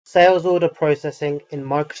Sales order processing in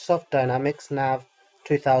Microsoft Dynamics NAV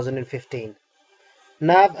 2015.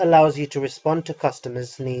 NAV allows you to respond to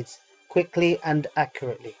customers' needs quickly and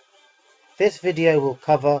accurately. This video will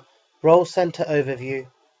cover Role Center overview,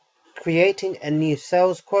 creating a new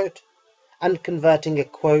sales quote, and converting a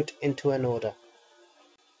quote into an order.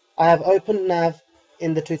 I have opened NAV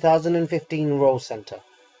in the 2015 Role Center.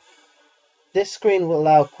 This screen will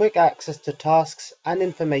allow quick access to tasks and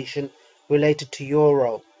information related to your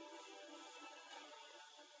role.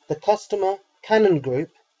 The customer, Canon Group,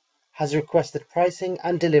 has requested pricing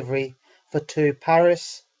and delivery for 2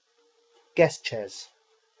 Paris guest chairs.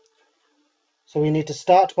 So we need to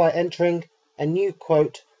start by entering a new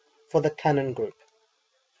quote for the Canon Group.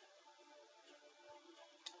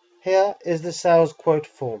 Here is the sales quote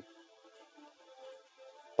form.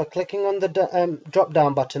 By clicking on the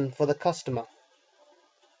drop-down button for the customer,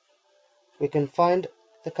 we can find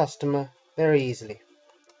the customer very easily.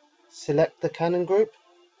 Select the Canon Group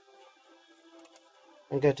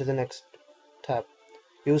and go to the next tab.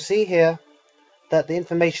 You'll see here that the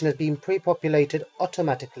information has been pre-populated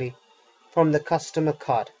automatically from the customer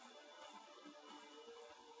card.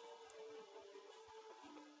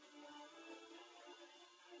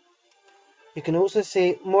 You can also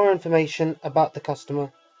see more information about the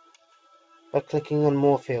customer by clicking on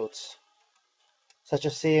more fields, such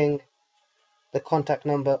as seeing the contact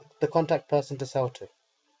number, the contact person to sell to.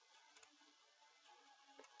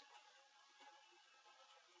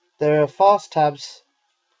 There are fast tabs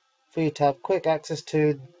for you to have quick access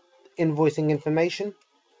to invoicing information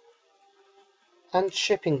and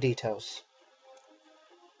shipping details.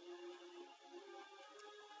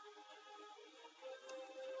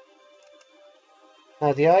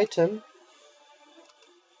 Now the item,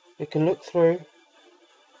 you can look through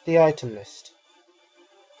the item list.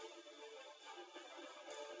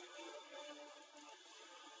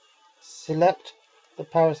 Select the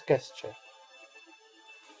Paris guest chair.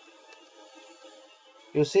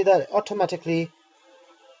 You'll see that it automatically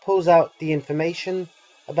pulls out the information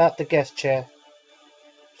about the guest chair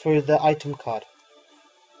through the item card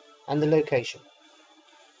and the location.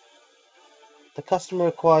 The customer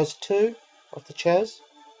requires 2 of the chairs,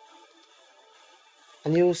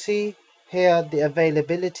 and you will see here the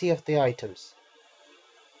availability of the items.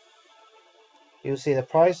 You'll see the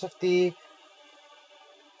price of the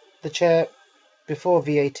chair before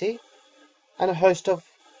VAT and a host of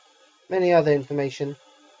many other information.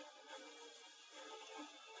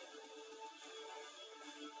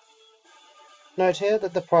 Note here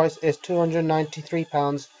that the price is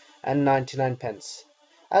 £293.99.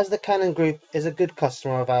 As the Canon Group is a good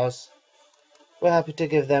customer of ours, we're happy to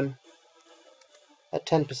give them a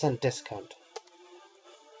 10% discount.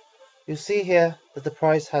 You'll see here that the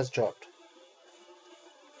price has dropped.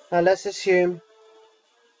 Now let's assume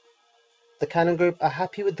the Canon Group are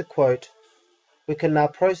happy with the quote. We can now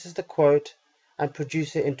process the quote and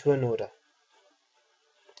produce it into an order.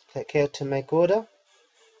 Click here to make order,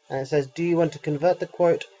 and it says, do you want to convert the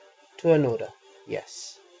quote to an order?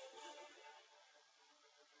 Yes.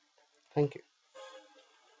 Thank you.